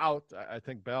Clyde is out, I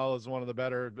think Bell is one of the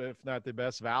better, if not the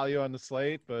best value on the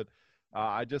slate. But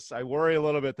I worry a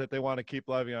little bit that they want to keep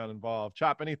Le'Veon involved.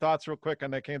 Chop, any thoughts real quick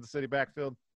on that Kansas City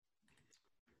backfield?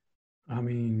 I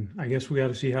mean, I guess we got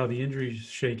to see how the injuries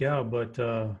shake out. But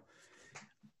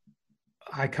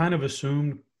I kind of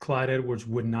assumed Clyde Edwards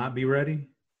would not be ready.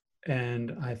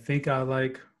 And I think I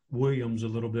like Williams a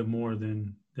little bit more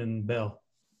than Bell.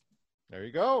 There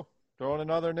you go. Throwing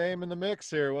another name in the mix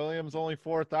here. Williams only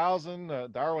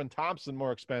 4,000. Darwin Thompson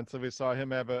more expensive. We saw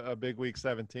him have a big week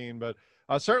 17, but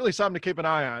certainly something to keep an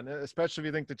eye on, especially if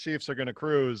you think the Chiefs are going to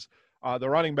cruise. The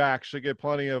running back should get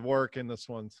plenty of work in this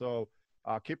one. So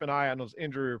keep an eye on those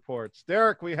injury reports.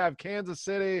 Derek, we have Kansas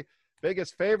City,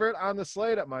 biggest favorite on the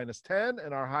slate at -10,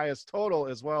 and our highest total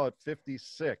as well at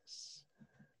 56.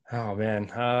 Oh, man.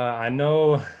 I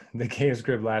know the game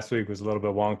script last week was a little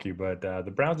bit wonky, but the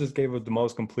Browns just gave up the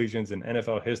most completions in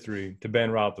NFL history to Ben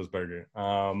Roethlisberger.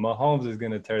 Mahomes is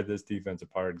going to tear this defense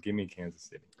apart. Give me Kansas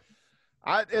City.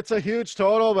 It's a huge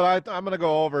total, but I'm going to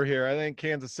go over here. I think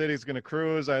Kansas City is going to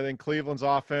cruise. I think Cleveland's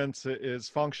offense is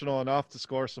functional enough to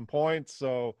score some points.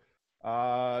 So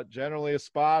generally a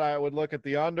spot I would look at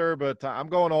the under, but I'm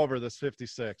going over this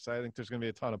 56. I think there's going to be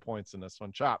a ton of points in this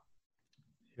one. Chop.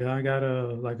 Yeah, I got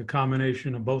a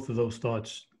combination of both of those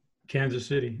thoughts. Kansas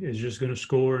City is just going to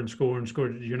score and score and score.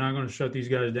 You're not going to shut these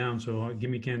guys down, so give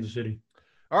me Kansas City.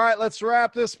 All right, let's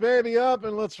wrap this baby up,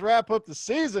 and let's wrap up the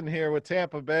season here with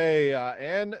Tampa Bay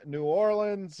and New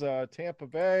Orleans. Tampa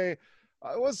Bay,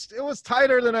 it was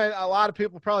tighter than a lot of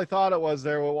people probably thought it was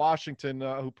there with Washington,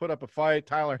 who put up a fight.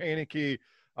 Tyler Heineke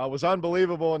was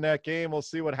unbelievable in that game. We'll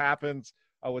see what happens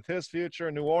with his future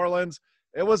in New Orleans.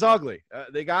 It was ugly.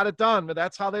 They got it done, but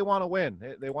that's how they want to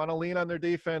win. They want to lean on their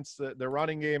defense, their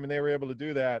running game, and they were able to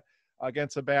do that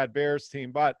against a bad Bears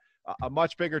team. But a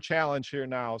much bigger challenge here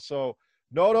now. So,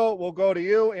 Noto, we'll go to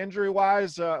you.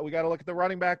 Injury-wise, we got to look at the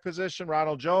running back position.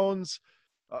 Ronald Jones,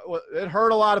 it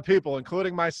hurt a lot of people,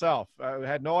 including myself. I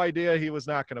had no idea he was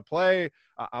not going to play.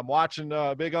 I'm watching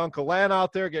Big Uncle Len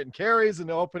out there getting carries in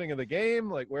the opening of the game.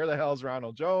 Like, where the hell's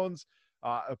Ronald Jones?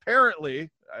 Apparently,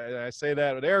 I say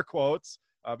that with air quotes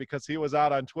because he was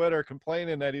out on Twitter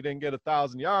complaining that he didn't get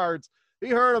 1,000 yards. He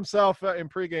hurt himself in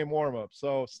pregame warmup.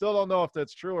 So still don't know if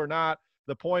that's true or not.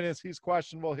 The point is he's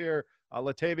questionable here.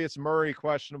 Latavius Murray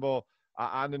questionable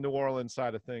on the New Orleans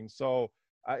side of things. So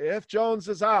if Jones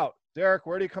is out, Derek,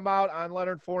 where do you come out on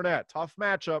Leonard Fournette? Tough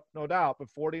matchup, no doubt, but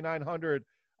 4,900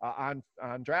 on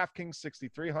DraftKings,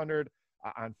 6,300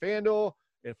 on FanDuel.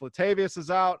 If Latavius is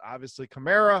out, obviously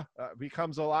Kamara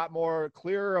becomes a lot more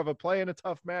clearer of a play in a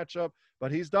tough matchup,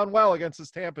 but he's done well against this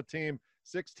Tampa team,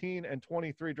 16 and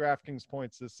 23 DraftKings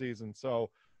points this season. So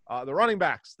the running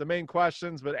backs, the main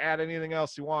questions, but add anything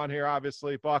else you want here,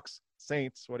 obviously. Bucks,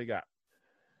 Saints, what do you got?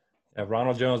 Yeah,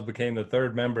 Ronald Jones became the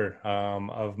third member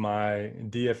of my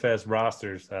DFS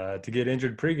rosters to get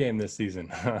injured pregame this season.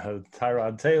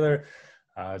 Tyrod Taylor,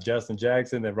 Justin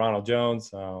Jackson, then Ronald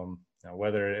Jones. Now,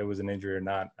 whether it was an injury or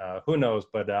not, who knows?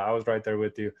 But I was right there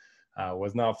with you.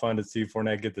 Was not fun to see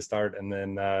Fournette get the start and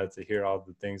then to hear all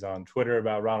the things on Twitter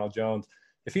about Ronald Jones.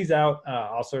 If he's out,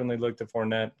 I'll certainly look to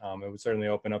Fournette. It would certainly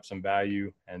open up some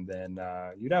value. And then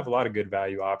you'd have a lot of good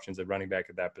value options at running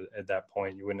back at that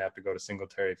point. You wouldn't have to go to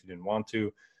Singletary if you didn't want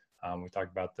to. We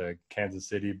talked about the Kansas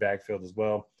City backfield as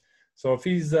well. So if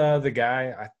he's the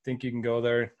guy, I think you can go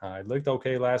there. He looked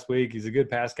okay last week. He's a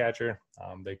good pass catcher.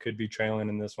 They could be trailing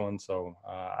in this one, so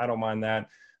I don't mind that.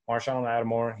 Marshawn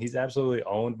Lattimore, he's absolutely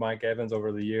owned Mike Evans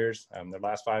over the years. Their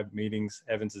last 5 meetings,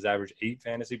 Evans has averaged 8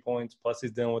 fantasy points, plus he's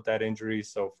dealing with that injury.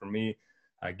 So for me,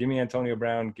 give me Antonio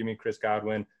Brown, give me Chris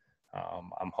Godwin.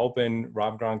 I'm hoping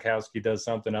Rob Gronkowski does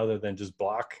something other than just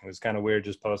block. It was kind of weird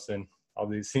just posting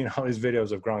seeing all these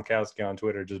videos of Gronkowski on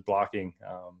Twitter just blocking,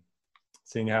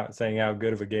 saying how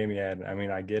good of a game he had. I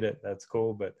mean, I get it. That's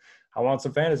cool, but I want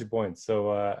some fantasy points.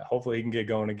 So hopefully he can get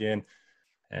going again.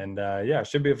 And, it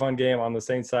should be a fun game on the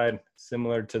Saints side,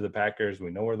 similar to the Packers.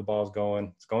 We know where the ball's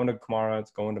going. It's going to Kamara.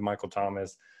 It's going to Michael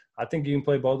Thomas. I think you can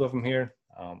play both of them here.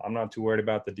 I'm not too worried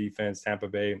about the defense. Tampa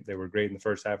Bay, they were great in the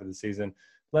first half of the season.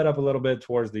 Let up a little bit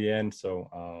towards the end. So,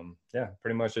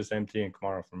 pretty much just MT and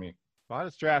Kamara for me. Why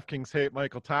does DraftKings hate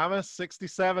Michael Thomas?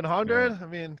 6,700. Yeah. I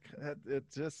mean,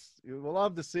 we'll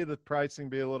love to see the pricing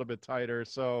be a little bit tighter.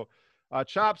 So,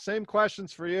 Chop, same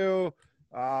questions for you.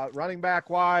 Running back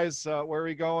wise, where are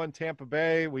we going? Tampa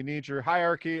Bay. We need your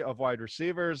hierarchy of wide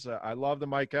receivers. I love the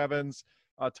Mike Evans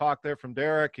talk there from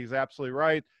Derek. He's absolutely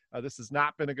right. This has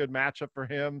not been a good matchup for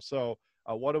him. So,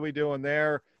 what are we doing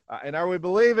there? And are we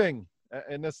believing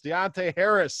in this Deontay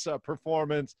Harris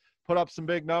performance? Put up some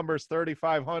big numbers,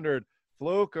 3,500.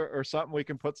 Fluke or something we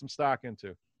can put some stock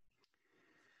into?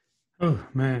 Oh,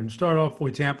 man. Start off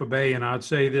with Tampa Bay, and I'd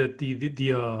say that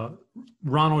the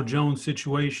Ronald Jones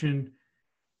situation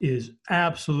is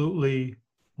absolutely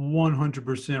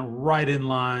 100% right in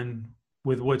line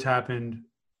with what's happened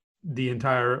the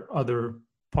entire other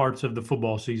parts of the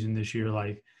football season this year.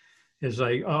 Like, it's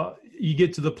like you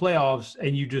get to the playoffs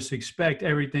and you just expect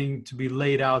everything to be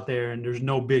laid out there, and there's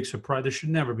no big surprise. There should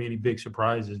never be any big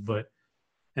surprises,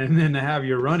 and then to have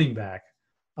your running back,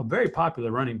 a very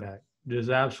popular running back, just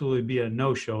absolutely be a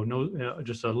no-show,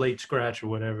 just a late scratch or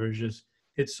whatever.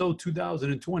 It's so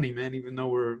 2020, man, even though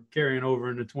we're carrying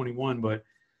over into 21. But,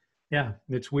 yeah,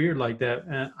 it's weird like that.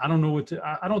 And I don't know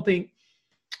I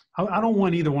don't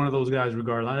want either one of those guys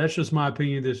regardless. That's just my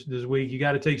opinion this week. You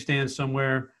got to take stands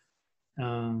somewhere.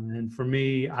 And for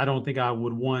me, I don't think I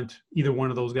would want either one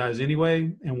of those guys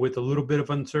anyway. And with a little bit of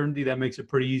uncertainty, that makes it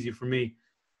pretty easy for me.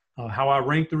 How I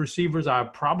rank the receivers, I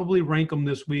probably rank them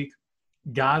this week,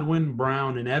 Godwin,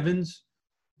 Brown, and Evans.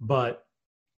 But,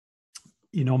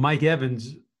 Mike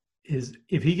Evans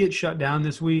if he gets shut down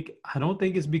this week, I don't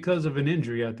think it's because of an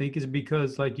injury. I think it's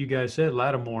because, like you guys said,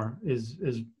 Lattimore is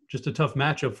just a tough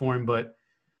matchup for him. But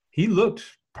he looked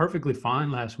perfectly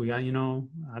fine last week. I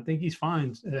think he's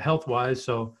fine health-wise.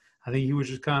 So I think he was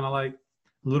just kind of like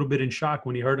a little bit in shock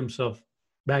when he hurt himself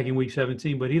back in week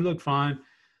 17. But he looked fine.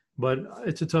 But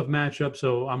it's a tough matchup,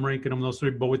 so I'm ranking them those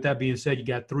 3. But with that being said, you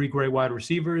got 3 great wide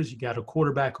receivers. You got a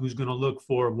quarterback who's going to look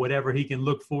for whatever he can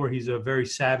look for. He's a very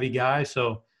savvy guy.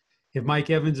 So if Mike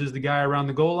Evans is the guy around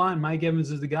the goal line, Mike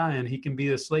Evans is the guy, and he can be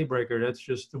a slate breaker. That's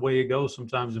just the way it goes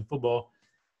sometimes in football.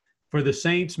 For the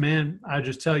Saints, man, I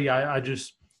just tell you,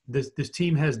 this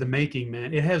team has the making,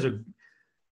 man. It has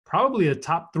probably a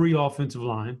top 3 offensive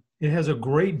line. It has a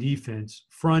great defense,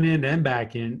 front end and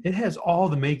back end. It has all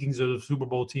the makings of a Super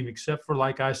Bowl team, except for,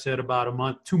 like I said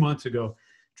about 2 months ago,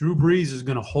 Drew Brees is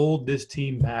going to hold this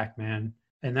team back, man.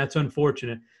 And that's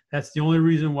unfortunate. That's the only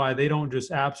reason why they don't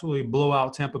just absolutely blow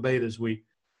out Tampa Bay this week,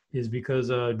 is because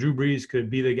Drew Brees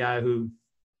could be the guy who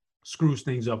screws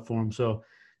things up for him. So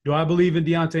do I believe in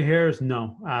Deontay Harris?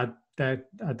 No. I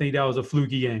think that was a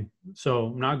fluky game. So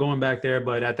I'm not going back there.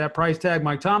 But at that price tag,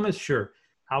 Mike Thomas, sure.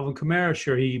 Alvin Kamara,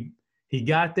 sure, he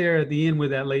got there at the end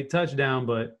with that late touchdown,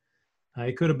 but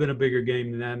it could have been a bigger game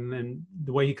than that. And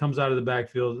the way he comes out of the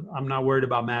backfield, I'm not worried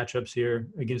about matchups here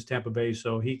against Tampa Bay,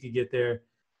 so he could get there.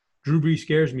 Drew Brees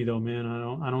scares me, though, man.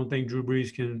 I don't think Drew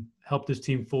Brees can help this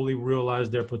team fully realize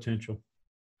their potential.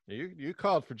 You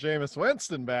called for Jameis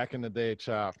Winston back in the day,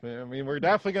 Chop. I mean, we're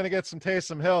definitely going to get some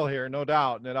Taysom Hill here, no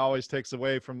doubt, and it always takes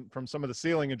away from some of the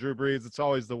ceiling of Drew Brees. It's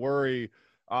always the worry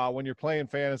when you're playing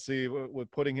fantasy with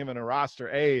putting him in a roster.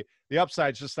 A, the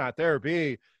upside's just not there.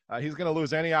 B, he's going to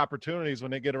lose any opportunities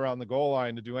when they get around the goal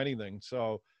line to do anything.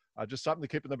 So just something to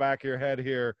keep in the back of your head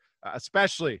here,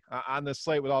 especially on this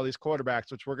slate with all these quarterbacks,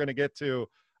 which we're going to get to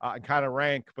and kind of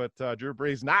rank. But Drew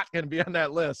Brees not going to be on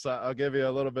that list. I'll give you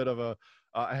a little bit of a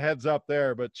heads up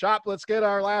there. But, Chop, let's get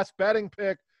our last betting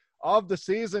pick of the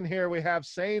season here. We have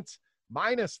Saints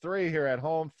 -3 here at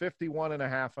home,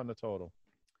 51.5 on the total.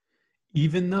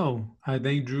 Even though I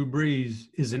think Drew Brees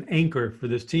is an anchor for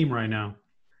this team right now,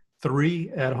 3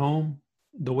 at home,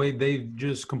 the way they've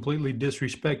just completely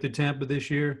disrespected Tampa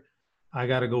this year, I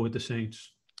got to go with the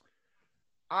Saints.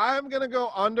 I'm going to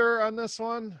go under on this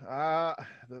one.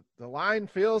 The line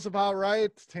feels about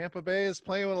right. Tampa Bay is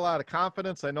playing with a lot of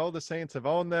confidence. I know the Saints have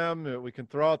owned them. We can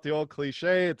throw out the old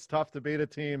cliche. It's tough to beat a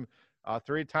team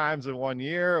 3 times in 1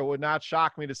 year. It would not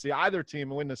shock me to see either team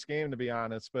win this game, to be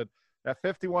honest. But that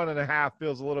 51.5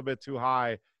 feels a little bit too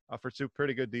high for 2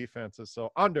 pretty good defenses.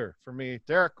 So under for me.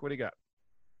 Derek, what do you got?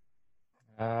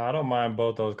 I don't mind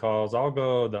both those calls. I'll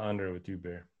go the under with you,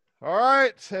 Bear. All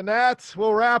right, and that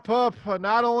will wrap up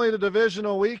not only the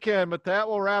divisional weekend, but that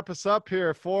will wrap us up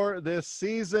here for this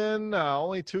season.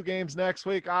 Only 2 games next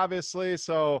week, obviously.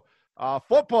 So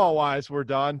football-wise, we're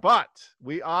done. But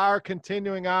we are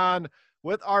continuing on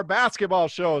with our basketball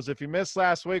shows. If you missed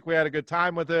last week, we had a good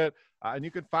time with it. And you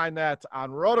can find that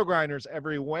on Roto Grinders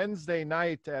every Wednesday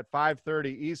night at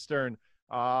 5:30 Eastern.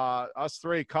 Us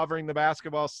 3 covering the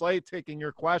basketball slate, taking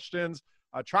your questions.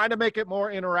 Trying to make it more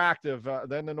interactive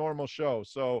than the normal show.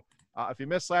 So if you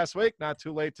missed last week, not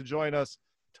too late to join us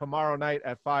tomorrow night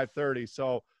at 5:30.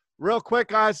 So real quick,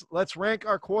 guys, let's rank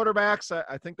our quarterbacks.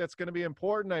 I think that's going to be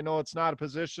important. I know it's not a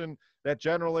position that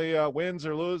generally wins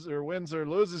or loses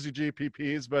you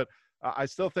GPPs, but I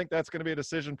still think that's going to be a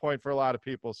decision point for a lot of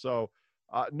people. So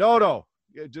Noto,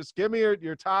 just give me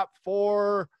your top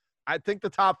 4. I think the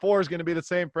top 4 is going to be the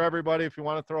same for everybody. If you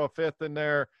want to throw a 5th in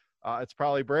there, it's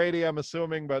probably Brady, I'm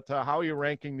assuming, but how are you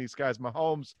ranking these guys?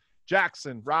 Mahomes,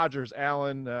 Jackson, Rodgers,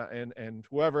 Allen, and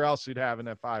whoever else you'd have in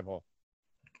that 5 hole.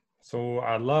 So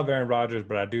I love Aaron Rodgers,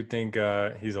 but I do think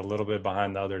he's a little bit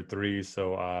behind the other 3.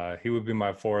 So he would be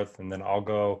my 4th, and then I'll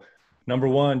go number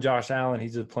 1, Josh Allen.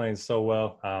 He's just playing so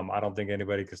well. I don't think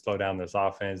anybody could slow down this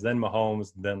offense. Then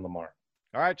Mahomes, then Lamar.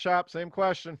 All right, Chop, same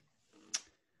question.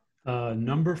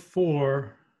 Number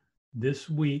 4 this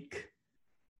week.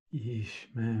 Yeesh,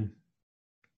 man.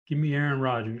 Give me Aaron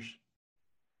Rodgers.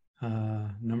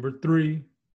 Number 3,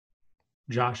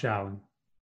 Josh Allen.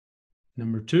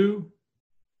 Number 2,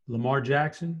 Lamar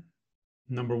Jackson.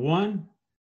 Number 1,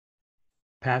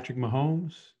 Patrick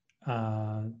Mahomes.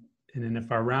 And then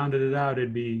if I rounded it out,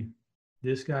 it'd be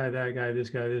this guy, that guy, this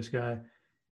guy, this guy.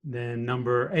 Then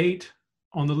number 8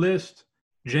 on the list,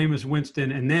 Jameis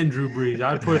Winston, and then Drew Brees.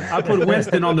 I put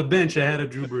Winston on the bench ahead of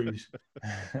Drew Brees.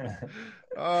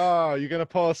 Oh, you're going to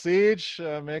pull a siege,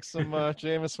 make some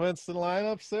Jameis Winston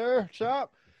lineups there,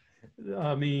 Chop?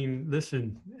 I mean,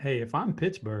 listen, hey, if I'm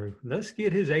Pittsburgh, let's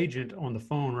get his agent on the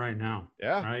phone right now.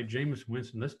 Yeah. All right, Jameis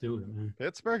Winston, let's do it, man.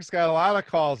 Pittsburgh's got a lot of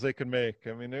calls they can make.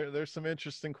 I mean, there's some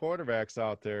interesting quarterbacks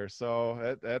out there.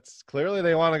 So that's clearly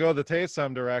they want to go the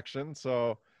Taysom direction.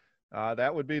 So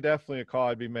that would be definitely a call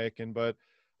I'd be making. But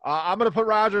I'm going to put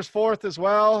Rodgers 4th as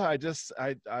well.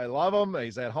 I love him.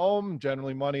 He's at home,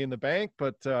 generally money in the bank,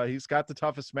 but he's got the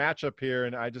toughest matchup here,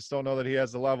 and I just don't know that he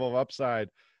has the level of upside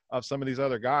of some of these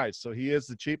other guys. So he is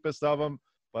the cheapest of them,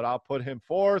 but I'll put him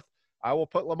 4th. I will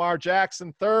put Lamar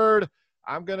Jackson 3rd.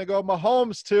 I'm going to go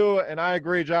Mahomes 2, and I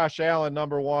agree, Josh Allen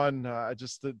number 1.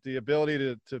 Just the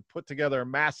ability to put together a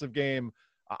massive game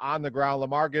on the ground.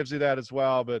 Lamar gives you that as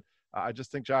well, but I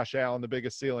just think Josh Allen the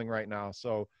biggest ceiling right now.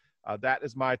 So that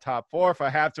is my top 4. If I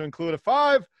have to include a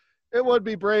 5, it would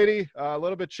be Brady, a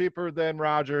little bit cheaper than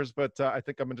Rodgers, but I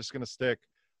think I'm just going to stick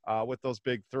with those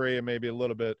big 3 and maybe a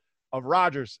little bit of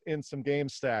Rodgers in some game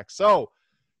stacks. So,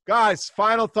 guys,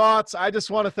 final thoughts. I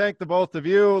just want to thank the both of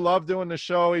you. Love doing the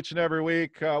show each and every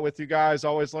week with you guys.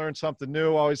 Always learn something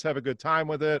new. Always have a good time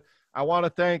with it. I want to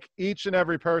thank each and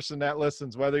every person that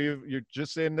listens, whether you're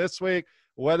just in this week,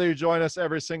 whether you join us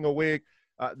every single week.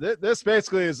 This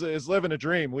basically is living a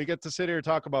dream. We get to sit here and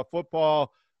talk about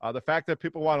football. The fact that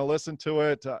people want to listen to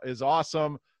it is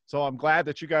awesome. So I'm glad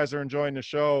that you guys are enjoying the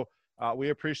show. We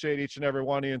appreciate each and every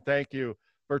one of you, and thank you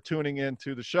for tuning in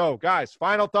to the show. Guys,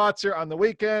 final thoughts here on the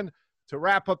weekend to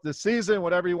wrap up the season,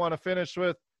 whatever you want to finish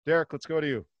with. Derek, let's go to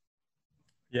you.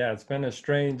 Yeah, it's been a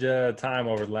strange time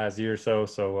over the last year or so.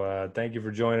 So thank you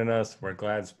for joining us. We're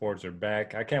glad sports are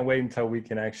back. I can't wait until we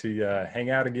can actually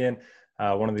hang out again,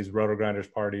 one of these Roto Grinders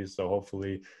parties. So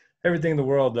hopefully everything in the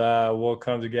world will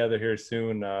come together here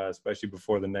soon, especially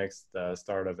before the next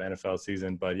start of NFL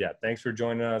season. But yeah, thanks for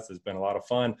joining us. It's been a lot of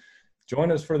fun.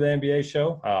 Join us for the NBA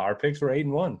show. Our picks were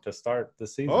 8-1 to start the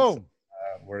season. Oh, so,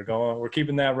 we're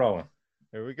keeping that rolling.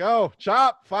 Here we go.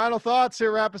 Chop, final thoughts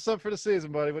here. Wrap us up for the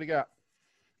season, buddy. What do you got?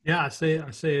 Yeah, I say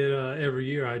it every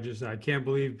year. I can't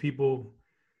believe people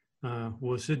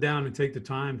will sit down and take the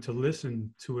time to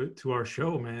listen to our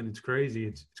show, man. It's crazy.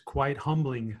 It's quite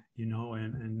humbling,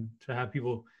 and to have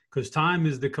people, because time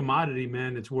is the commodity,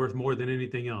 man. It's worth more than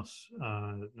anything else,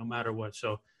 no matter what.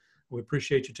 So we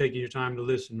appreciate you taking your time to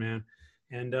listen, man.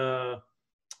 And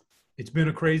it's been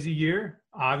a crazy year.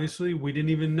 Obviously, we didn't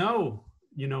even know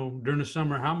during the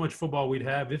summer, how much football we'd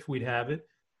have if we'd have it.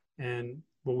 And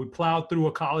we plowed through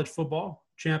a college football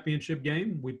championship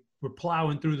game. We're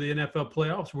plowing through the NFL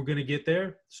playoffs. We're going to get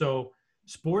there. So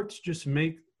sports just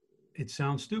make it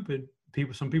sound stupid.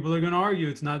 Some people are going to argue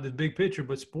it's not the big picture,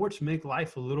 but sports make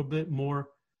life a little bit more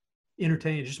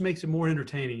entertaining. It just makes it more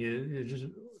entertaining. It just,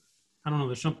 I don't know,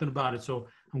 there's something about it. So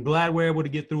I'm glad we're able to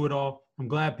get through it all. I'm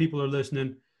glad people are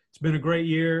listening. It's been a great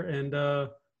year, and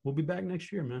we'll be back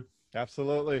next year, man.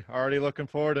 Absolutely. Already looking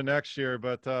forward to next year,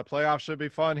 but playoffs should be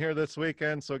fun here this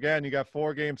weekend. So again, you got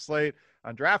 4-game slate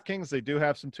on DraftKings. They do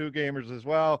have some 2-gamers as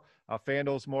well.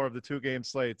 FanDuel's more of the 2-game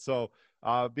slate. So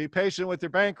be patient with your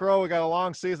bankroll. We got a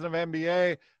long season of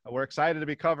NBA. We're excited to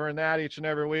be covering that each and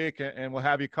every week, and we'll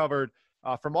have you covered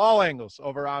from all angles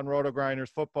over on Roto Grinders,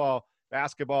 football,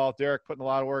 basketball. Derek putting a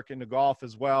lot of work into golf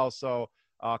as well. So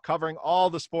covering all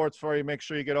the sports for you. Make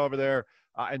sure you get over there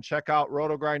and check out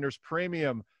Roto Grinders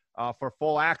Premium for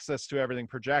full access to everything,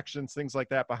 projections, things like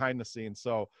that behind the scenes.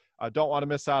 So don't want to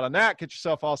miss out on that. Get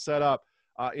yourself all set up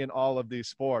in all of these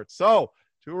sports. So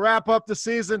to wrap up the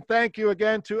season, thank you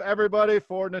again to everybody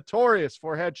for Notorious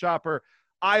for Head Shopper.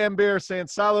 I am Beer saying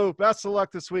salut. Best of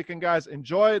luck this weekend, guys.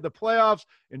 Enjoy the playoffs.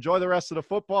 Enjoy the rest of the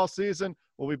football season.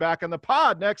 We'll be back on the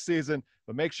pod next season,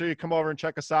 but make sure you come over and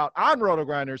check us out on Roto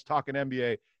Grinders talking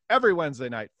NBA every Wednesday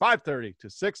night, 5:30 to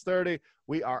 6:30.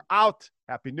 We are out.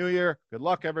 Happy New Year. Good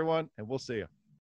luck, everyone, and we'll see you.